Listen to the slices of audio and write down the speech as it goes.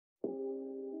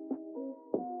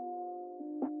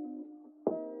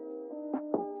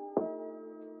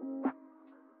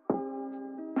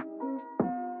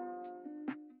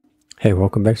Hey,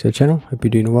 welcome back to the channel. Hope you're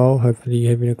doing well. Hopefully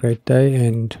you're having a great day,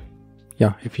 and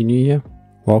yeah, if you're new here,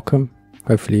 welcome.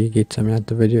 Hopefully you get something out of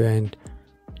the video and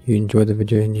you enjoy the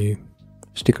video and you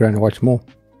stick around and watch more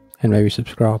and maybe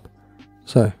subscribe.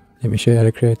 So let me show you how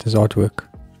to create this artwork.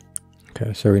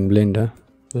 Okay, so in Blender,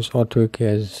 this artwork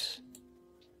has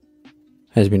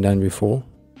been done before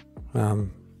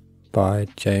by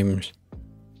James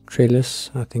Trellis,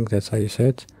 I think that's how you say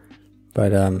it,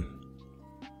 but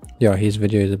yeah, his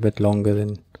video is a bit longer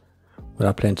than what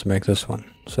I plan to make this one,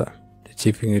 so let's see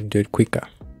if we can do it quicker.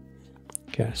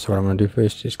 Okay, so what I'm going to do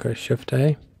first is go Shift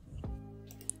A,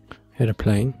 add a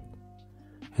plane,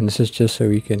 and this is just so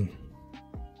we can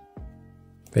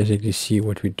basically see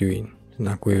what we're doing,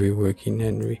 like where we're working,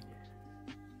 and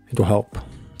it will help.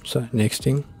 So next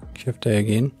thing, Shift A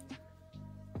again,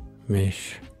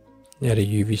 mesh, add a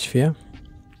UV sphere.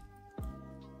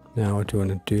 Now what you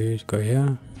want to do is go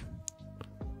here,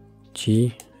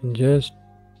 G, and just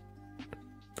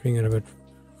bring it a bit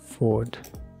forward.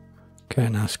 Okay,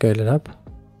 now scale it up,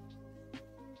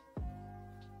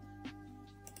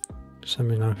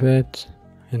 something like that,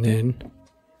 and then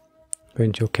go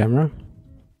into your camera,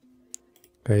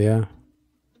 go here,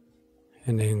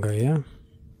 and then go here.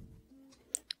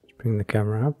 Just bring the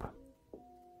camera up,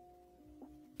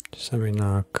 just something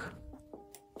like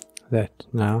that.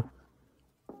 Now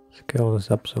scale this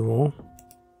up some more,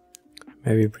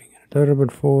 maybe bring it a little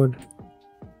bit forward.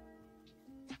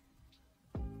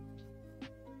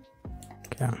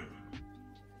 Okay,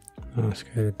 now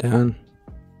scale it down.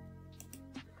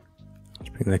 Let's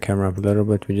bring the camera up a little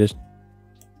bit. We're just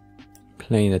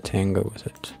playing a tango with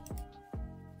it.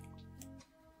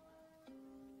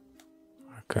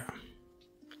 Okay,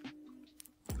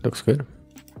 looks good.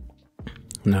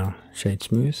 Now shade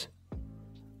smooth,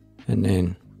 and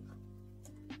then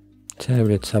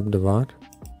let's subdivide,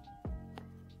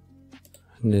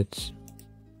 and let's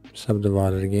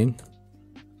subdivide it again.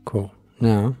 Cool.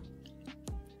 Now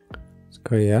let's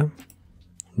go here,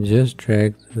 just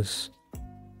drag this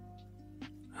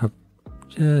up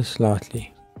just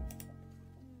slightly.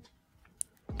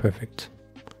 Perfect.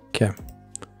 Okay,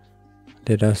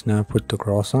 let us now put the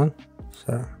grass on.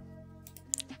 So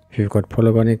if you've got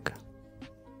polygonic,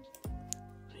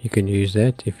 you can use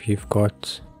that. If you've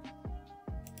got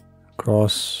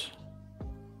grass,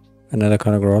 another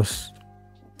kind of grass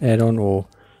add-on, or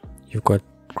you've got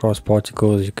grass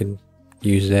particles, you can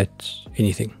use that,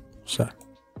 anything. So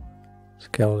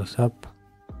scale this up,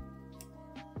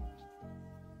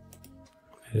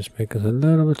 just make it a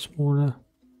little bit smaller,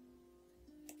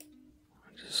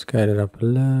 just scale it up a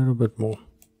little bit more.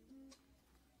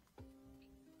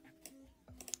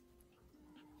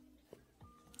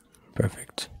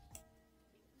 Perfect.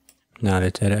 Now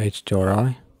let's add a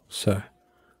HDRI. So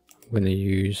I'm going to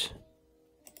use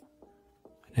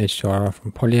an HDRI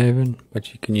from Polyhaven,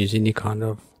 but you can use any kind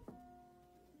of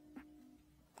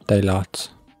daylight,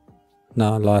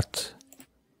 light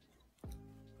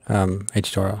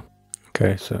HDRI.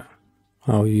 Okay, so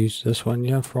I'll use this one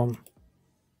here from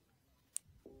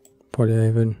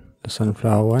Polyhaven, the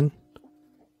sunflower one.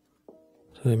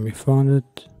 So let me find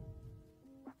it.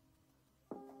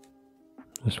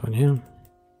 This one here.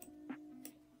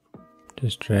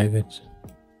 Just drag it,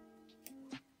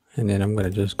 and then I'm going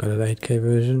to just go to the 8K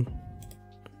version,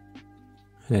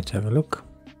 and let's have a look.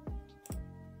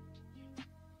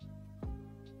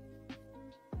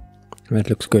 That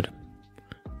looks good.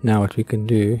 Now what we can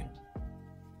do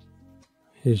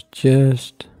is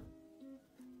just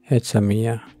add some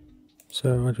here.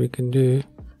 So what we can do,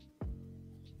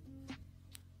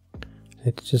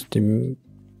 let's just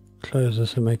close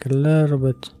this and make it a little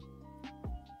bit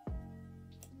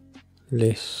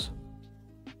less.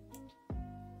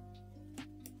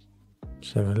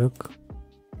 Let's have a look.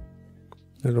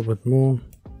 A little bit more.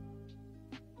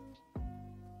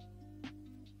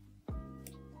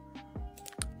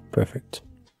 Perfect.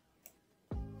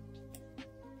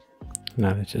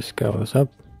 Now let's just scale this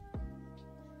up.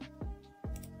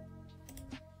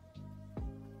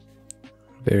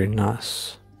 Very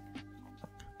nice.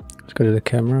 Let's go to the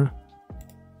camera.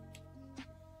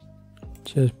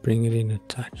 Just bring it in a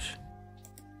touch.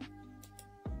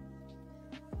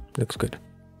 Looks good.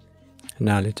 And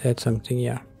now let's add something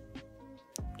here.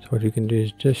 So what you can do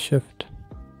is just shift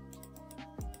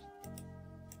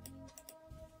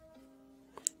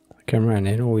the camera, and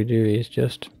then all we do is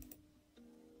just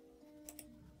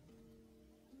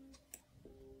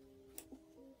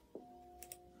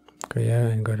go here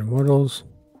and go to models.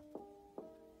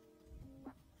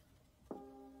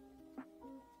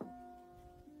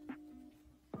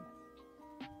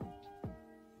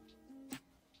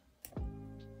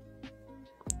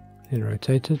 Then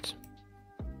rotate it.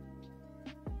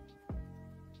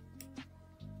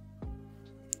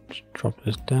 Let's drop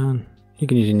this down. You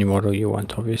can use any model you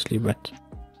want, obviously, but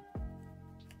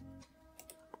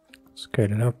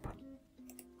scale it up.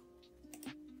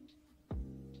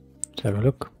 Let's have a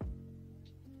look.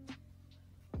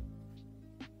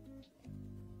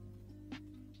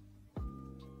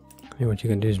 And what you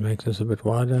can do is make this a bit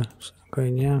wider. So go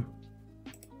in here.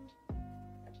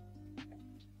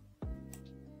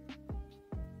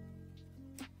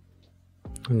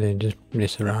 And then just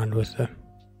mess around with the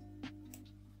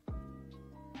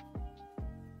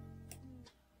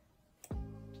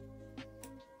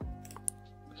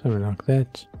something like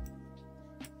that.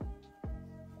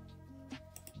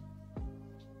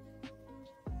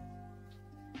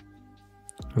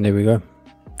 And there we go.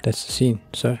 That's the scene.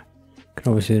 So you can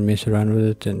obviously mess around with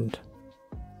it and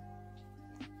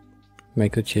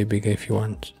make the chair bigger if you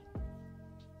want.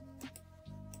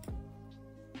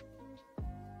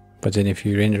 But then if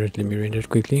you render it, let me render it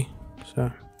quickly.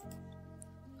 So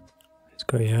let's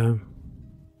go here.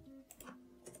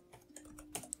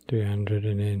 300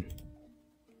 and then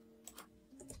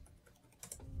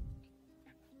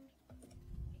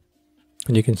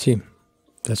and you can see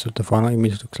that's what the final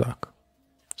image looks like.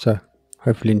 So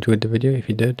hopefully you enjoyed the video. If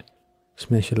you did,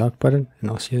 smash the like button and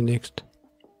I'll see you in the next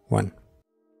one.